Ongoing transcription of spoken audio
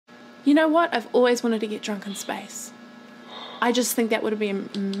You know what? I've always wanted to get drunk in space. I just think that would be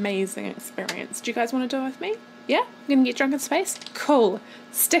an amazing experience. Do you guys want to do it with me? Yeah? I'm going to get drunk in space? Cool.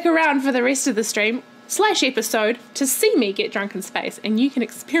 Stick around for the rest of the stream / episode to see me get drunk in space, and you can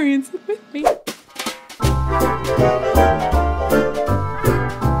experience it with me.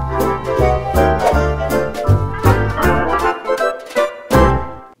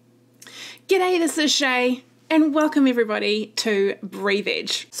 G'day, this is Shay, and welcome everybody to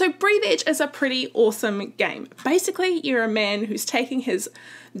Breathedge. So Breathedge is a pretty awesome game. Basically, you're a man who's taking his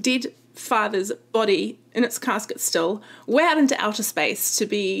dead father's body in its casket still way out into outer space to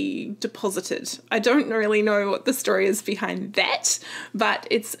be deposited. I don't really know what the story is behind that, but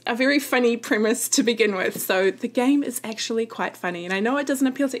it's a very funny premise to begin with. So the game is actually quite funny, and I know it doesn't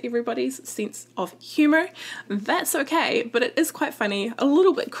appeal to everybody's sense of humor. That's okay, but it is quite funny, a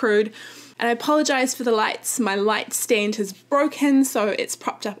little bit crude. And I apologise for the lights. My light stand has broken, so it's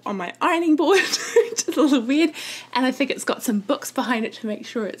propped up on my ironing board, which is a little weird. And I think it's got some books behind it to make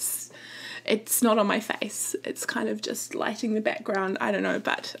sure it's not on my face. It's kind of just lighting the background. I don't know,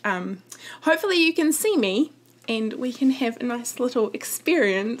 but hopefully you can see me and we can have a nice little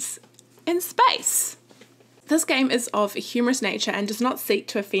experience in space. This game is of a humorous nature and does not seek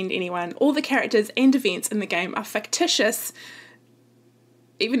to offend anyone. All the characters and events in the game are fictitious,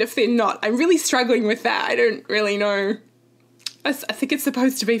 even if they're not. I'm really struggling with that. I don't really know. I think it's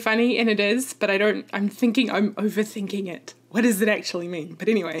supposed to be funny, and it is, but I'm thinking I'm overthinking it. What does it actually mean? But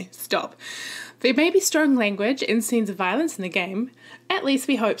anyway, stop. There may be strong language and scenes of violence in the game. At least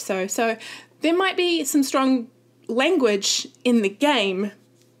we hope so. So there might be some strong language in the game,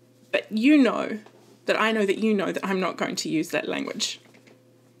 but you know that I know that you know that I'm not going to use that language.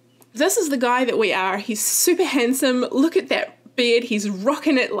 This is the guy that we are. He's super handsome. Look at that beard. He's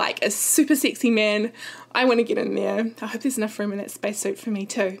rocking it like a super sexy man. I want to get in there. I hope there's enough room in that spacesuit for me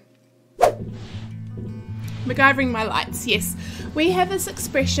too. MacGyvering my lights, yes. We have this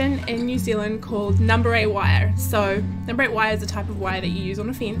expression in New Zealand called number 8 wire. So number 8 wire is a type of wire that you use on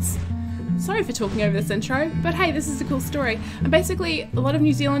a fence. Sorry for talking over this intro, but hey, this is a cool story. And basically, a lot of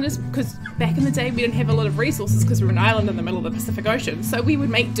New Zealanders, because back in the day we didn't have a lot of resources because we're an island in the middle of the Pacific Ocean, so we would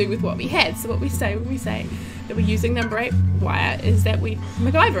make do with what we had. So what we say when we say that we're using number 8 wire is that we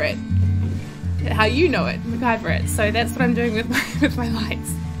MacGyver it. How you know it, MacGyver it. So that's what I'm doing with my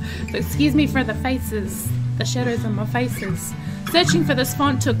lights. So excuse me for the faces, the shadows on my faces. Searching for this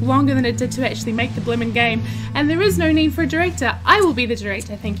font took longer than it did to actually make the blimmin' game, and there is no need for a director. I will be the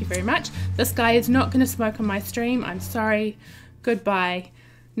director, thank you very much. This guy is not going to smoke on my stream. I'm sorry. Goodbye.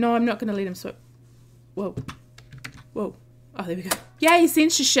 No, I'm not going to let him smoke. Whoa. Whoa. Oh, there we go. Yay,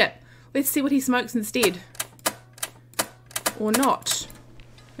 censorship. Let's see what he smokes instead. Or not.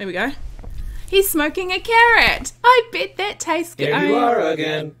 There we go. He's smoking a carrot. I bet that tastes good. Here you are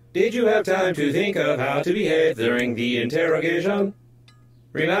again. Did you have time to think of how to behave during the interrogation?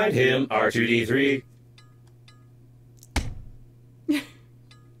 Remind him, R2-D3.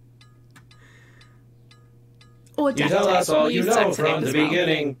 Or You tell us all you know from the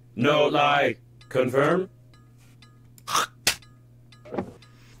beginning. No lie. Confirm?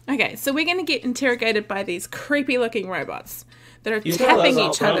 Okay, so we're going to get interrogated by these creepy looking robots that are tapping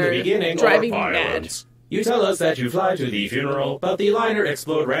each other, driving me mad. You tell us that you fly to the funeral, but the liner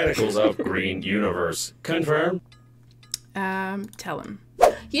explode radicals of green universe. Confirm? Tell him.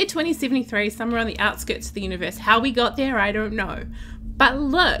 Year 2073, somewhere on the outskirts of the universe. How we got there, I don't know. But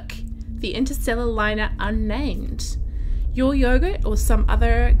look, the interstellar liner unnamed. Your yogurt or some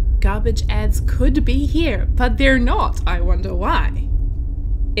other garbage ads could be here, but they're not. I wonder why.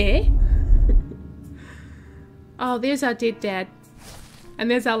 Eh? Oh, there's our dead dad. And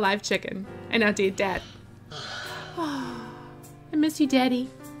there's our live chicken. And our dead dad. Oh, I miss you, Daddy.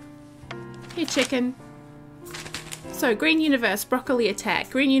 Hey, chicken. So, Green Universe, broccoli attack.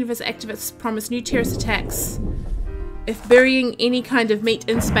 Green Universe activists promise new terrorist attacks if burying any kind of meat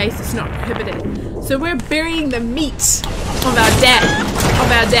in space is not prohibited. So we're burying the meat of our dad.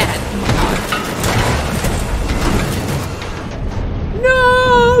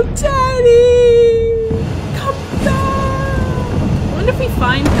 No, Daddy! Come back! I wonder if we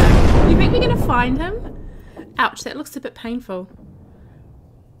find him. Do you think we're going to find him? Ouch, that looks a bit painful.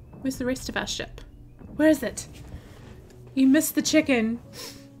 Where's the rest of our ship? Where is it? You missed the chicken.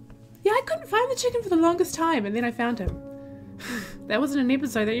 Yeah, I couldn't find the chicken for the longest time, and then I found him. That wasn't an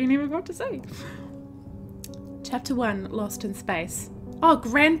episode that you never got to see. Chapter 1, Lost in Space. Oh,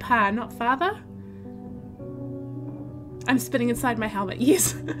 Grandpa, not Father? I'm spinning inside my helmet.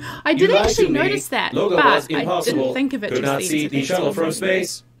 Yes, I did actually notice that, Logo but was I impossible. didn't think of it Could just not then, see so the thanks shuttle for from reminding me.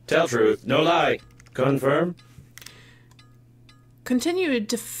 space. Tell truth, no lie. Confirm? Continue a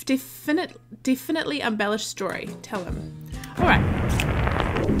definitely embellished story. Tell him. Alright.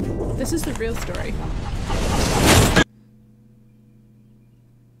 This is the real story.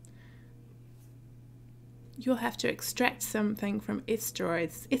 You'll have to extract something from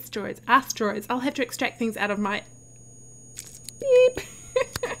asteroids. I'll have to extract things out of my... Beep.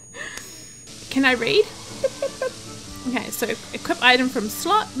 Can I read? Okay, so equip item from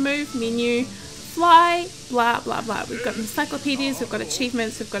slot, move, menu, fly, blah, blah, blah. We've got encyclopedias, we've got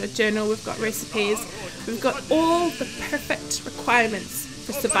achievements, we've got a journal, we've got recipes. We've got all the perfect requirements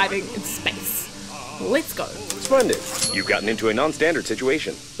for surviving in space. Let's go. Splendid. You've gotten into a non-standard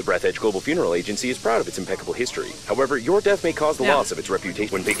situation. The Breathedge Global Funeral Agency is proud of its impeccable history. However, your death may cause the loss of its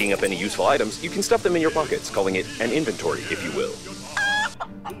reputation. When picking up any useful items, you can stuff them in your pockets, calling it an inventory, if you will.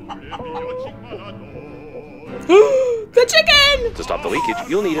 The chicken! To stop the leakage,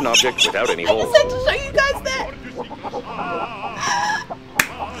 you'll need an object without any holes. I just had to show you guys that!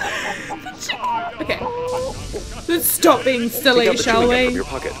 Okay. Let's stop being silly, shall we? From your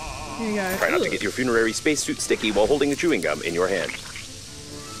pocket. Here you go. Try not to get your funerary spacesuit sticky while holding the chewing gum in your hand.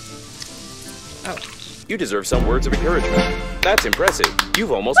 Oh. You deserve some words of encouragement. That's impressive.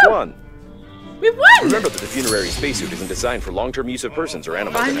 You've almost won. We've won! Remember that the funerary spacesuit isn't designed for long-term use of persons or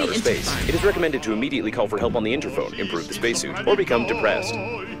animals in outer space. It is recommended to immediately call for help on the interphone, improve the spacesuit, or become depressed.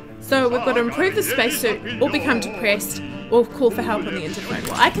 So we've got to improve the spacesuit, or become depressed, or call for help on the interphone.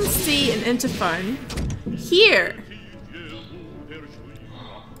 Well, I can see an interphone here.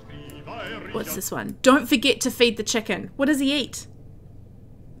 What's this one? Don't forget to feed the chicken. What does he eat?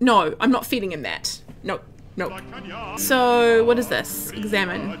 No, I'm not feeding him that. Nope, nope. So, what is this?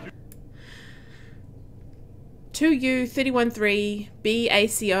 Examine. 2U313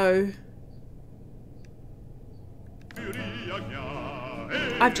 BACO.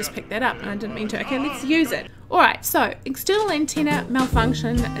 I've just picked that up and I didn't mean to. Okay, let's use it. Alright, so external antenna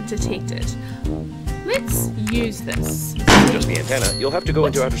malfunction detected. Let's use this. Just the antenna, you'll have to go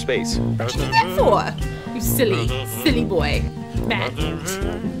into outer space. What you need that for? You silly boy. Man.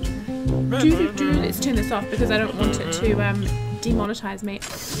 Let's turn this off because I don't want it to demonetize me.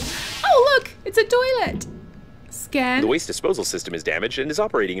 Oh look, it's a toilet. Scan. The waste disposal system is damaged and is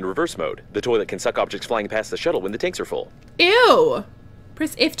operating in reverse mode. The toilet can suck objects flying past the shuttle when the tanks are full. Ew!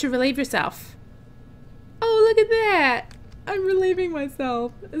 Press F to relieve yourself. Oh, look at that! I'm relieving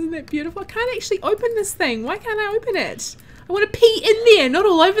myself. Isn't that beautiful? I can't actually open this thing. Why can't I open it? I want to pee in there, not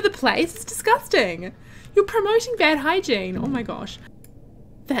all over the place. It's disgusting. You're promoting bad hygiene. Oh my gosh.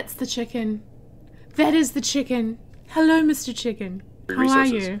 That's the chicken. That is the chicken. Hello, Mr. Chicken. How are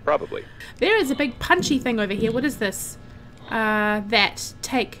you? Probably. There is a big punchy thing over here. What is this? That.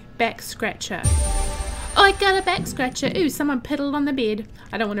 Take back scratcher. Oh, I got a back scratcher. Ooh, someone piddled on the bed.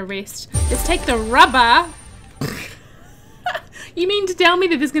 I don't want to rest. Let's take the rubber. You mean to tell me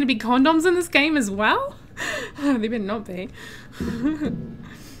that there's going to be condoms in this game as well? Oh, they better not be.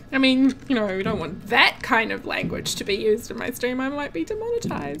 I mean, you know, we don't want that kind of language to be used in my stream. I might be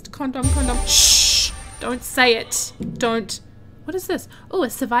demonetized. Condom. Shh! Don't say it. Don't. What is this? Oh, a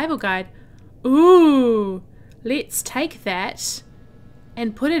survival guide. Ooh. Let's take that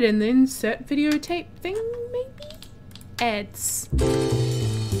and put it in the insert videotape thing, maybe? Ads.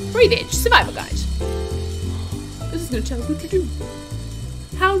 Breathedge, survival guide. This is going to tell us what to do.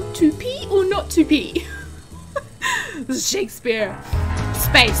 How to pee or not to pee. This is Shakespeare.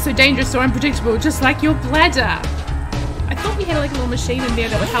 Space, so dangerous or unpredictable, just like your bladder. I thought we had like a little machine in there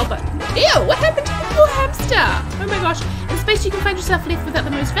that would help it. Ew, what happened to the poor hamster? Oh my gosh. In space you can find yourself left without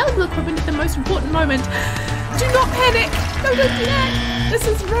the most valuable equipment at the most important moment. Do not panic. Don't do that. This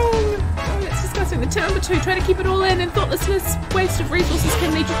is wrong. Oh, that's disgusting. The tip number 2, try to keep it all in, and thoughtlessness, waste of resources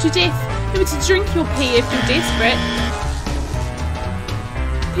can lead you to death. Remember to drink your pee if you're desperate.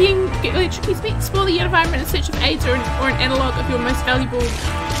 Peeing, get electrically speak, explore the environment in search of aids or an analogue of your most valuable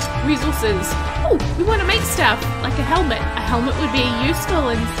resources. Oh, we want to make stuff, like a helmet. A helmet would be useful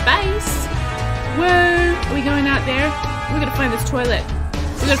in space. Whoa, are we going out there? We're gonna find this toilet.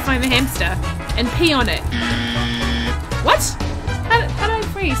 We're gonna find the hamster and pee on it. What? How do I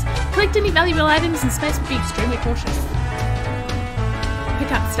freeze? Collect any valuable items in space, but be extremely cautious.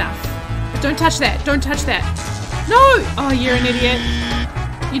 Pick up stuff. Don't touch that. Don't touch that. No! Oh, you're an idiot.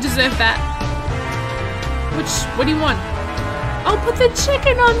 You deserve that. What do you want? I'll put the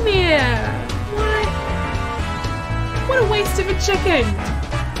chicken on there. What a waste of a chicken.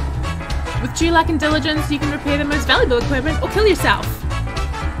 With due luck and diligence, you can repair the most valuable equipment or kill yourself.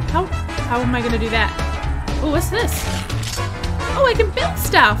 How am I going to do that? Oh, what's this? Oh, I can build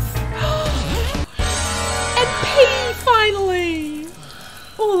stuff. And pee, finally.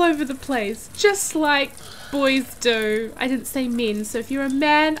 All over the place. Just like boys do. I didn't say men. So if you're a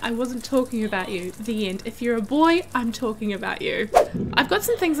man, I wasn't talking about you. The end. If you're a boy, I'm talking about you. I've got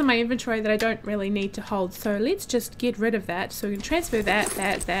some things in my inventory that I don't really need to hold. So let's just get rid of that. So we can transfer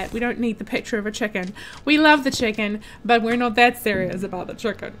that. We don't need the picture of a chicken. We love the chicken, but we're not that serious about the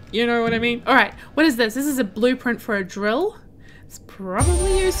chicken. You know what I mean? All right. What is this? This is a blueprint for a drill. It's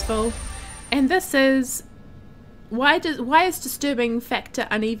probably useful. And this is... Why is disturbing factor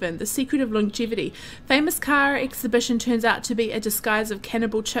uneven? The secret of longevity. Famous car exhibition turns out to be a disguise of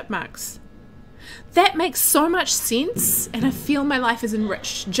cannibal chipmunks. That makes so much sense, and I feel my life is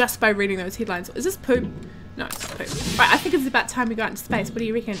enriched just by reading those headlines. Is this poop? No, it's not poop. Right, I think it's about time we got into space. What do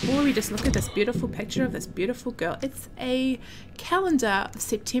you reckon? Or we just look at this beautiful picture of this beautiful girl. It's a calendar of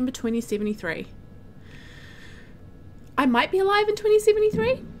September 2073. I might be alive in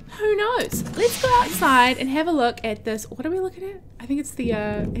 2073. Who knows? Let's go outside and have a look at this. What are we looking at? I think it's the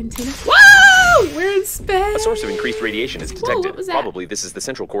antenna. Whoa! We're in space! A source of increased radiation is detected. Whoa, what was that? Probably this is the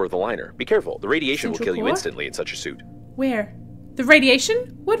central core of the liner. Be careful. The radiation will kill you core? instantly in such a suit. Where? The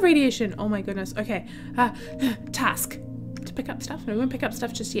radiation? What radiation? Oh my goodness. Okay. Task. To pick up stuff? No, we won't pick up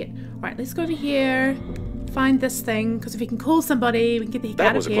stuff just yet. Alright, let's go over here. Find this thing, because if we can call somebody, we can get the heck out of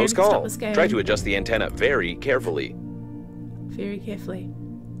here. That was a close Stop call. this game. Try to adjust the antenna very carefully. Very carefully.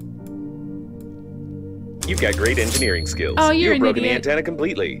 You've got great engineering skills. Oh, you're You've an broken the idiot. antenna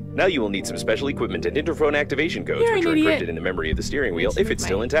completely. Now you will need some special equipment and interphone activation codes, You're which an are idiot. encrypted in the memory of the steering wheel Let's if move it's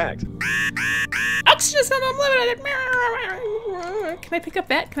still my- intact. Oxygen unlimited. Can I pick up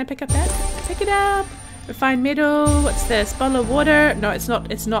that? Can I pick up that? Pick it up. Refined metal. What's this? Bottle of water. No, it's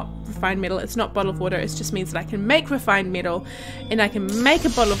not. It's not refined metal. It's not bottle of water. It just means that I can make refined metal and I can make a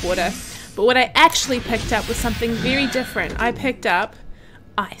bottle of water. But what I actually picked up was something very different. I picked up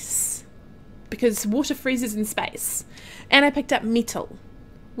ice because water freezes in space. And I picked up metal,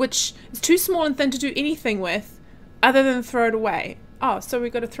 which is too small and thin to do anything with other than throw it away. Oh, so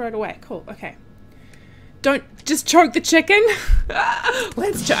we've got to throw it away. Cool. Okay. Don't just choke the chicken.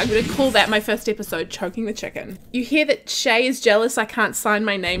 Let's choke. I'm going to call that my first episode, Choking the Chicken. You hear that Shay is jealous I can't sign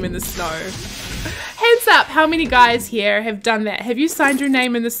my name in the snow. Hands up, how many guys here have done that? Have you signed your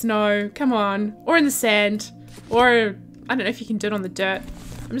name in the snow? Come on. Or in the sand. Or, I don't know if you can do it on the dirt.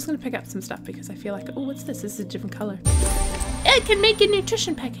 I'm just going to pick up some stuff because I feel like, oh, what's this? This is a different color. It can make a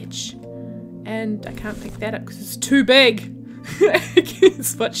nutrition package. And I can't pick that up because it's too big.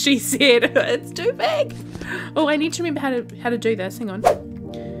 It's what she said. It's too big. Oh, I need to remember how to do this. Hang on.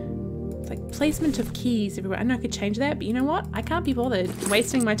 It's like placement of keys everywhere. I know I could change that, but you know what? I can't be bothered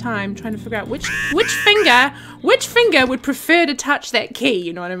wasting my time trying to figure out which finger would prefer to touch that key.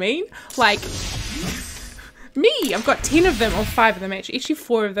 You know what I mean? Like me. I've got 10 of them, or 5 of them actually.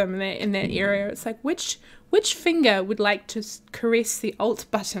 4 of them in that area. It's like which finger would like to caress the Alt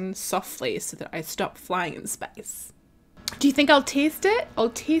button softly so that I stop flying in space? Do you think I'll test it?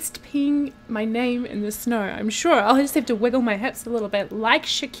 I'll test peeing my name in the snow. I'm sure. I'll just have to wiggle my hips a little bit like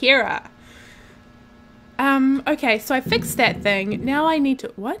shaiQuera. Okay, so I fixed that thing. Now I need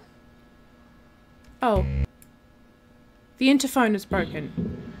to... What? Oh. The interphone is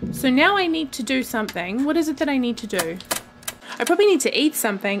broken. So now I need to do something. What is it that I need to do? I probably need to eat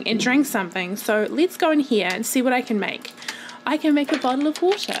something and drink something. So let's go in here and see what I can make. I can make a bottle of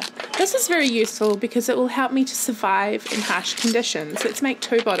water. This is very useful because it will help me to survive in harsh conditions. Let's make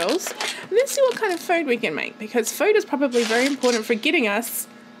 2 bottles and then see what kind of food we can make, because food is probably very important for getting us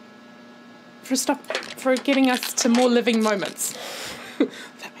to more living moments.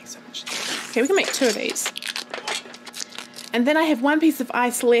 That makes so much sense. Okay, we can make 2 of these. And then I have 1 piece of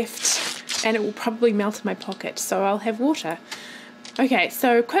ice left and it will probably melt in my pocket, so I'll have water. Okay,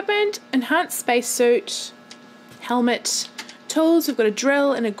 so equipment, enhanced spacesuit, helmet, tools. We've got a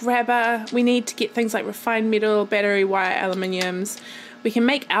drill and a grabber. We need to get things like refined metal, battery wire, aluminiums. We can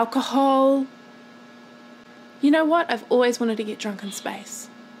make alcohol. You know what? I've always wanted to get drunk in space.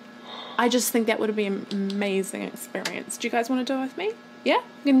 I just think that would be an amazing experience. Do you guys want to do it with me? Yeah?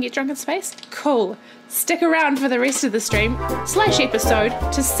 I'm gonna get drunk in space? Cool. Stick around for the rest of the stream / episode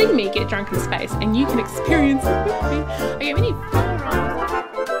to see me get drunk in space, and you can experience it with me. Okay, we need 4 rolls.